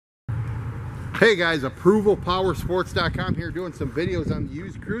Hey guys, ApprovalPowersports.com here doing some videos on the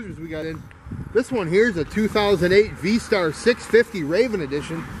used cruisers we got in. This one here is a 2008 VStar 650 Raven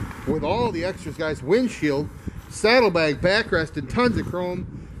Edition with all the extras, guys. Windshield, saddlebag, backrest, and tons of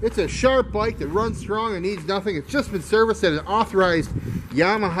chrome. It's a sharp bike that runs strong and needs nothing. It's just been serviced at an authorized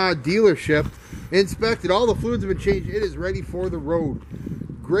Yamaha dealership. Inspected, all the fluids have been changed. It is ready for the road.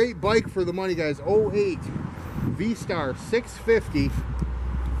 Great bike for the money, guys. 08 VStar 650.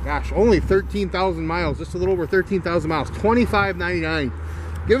 Gosh, only 13,000 miles, just a little over 13,000 miles, $25.99.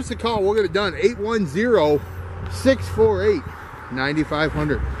 Give us a call, we'll get it done,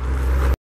 810-648-9500.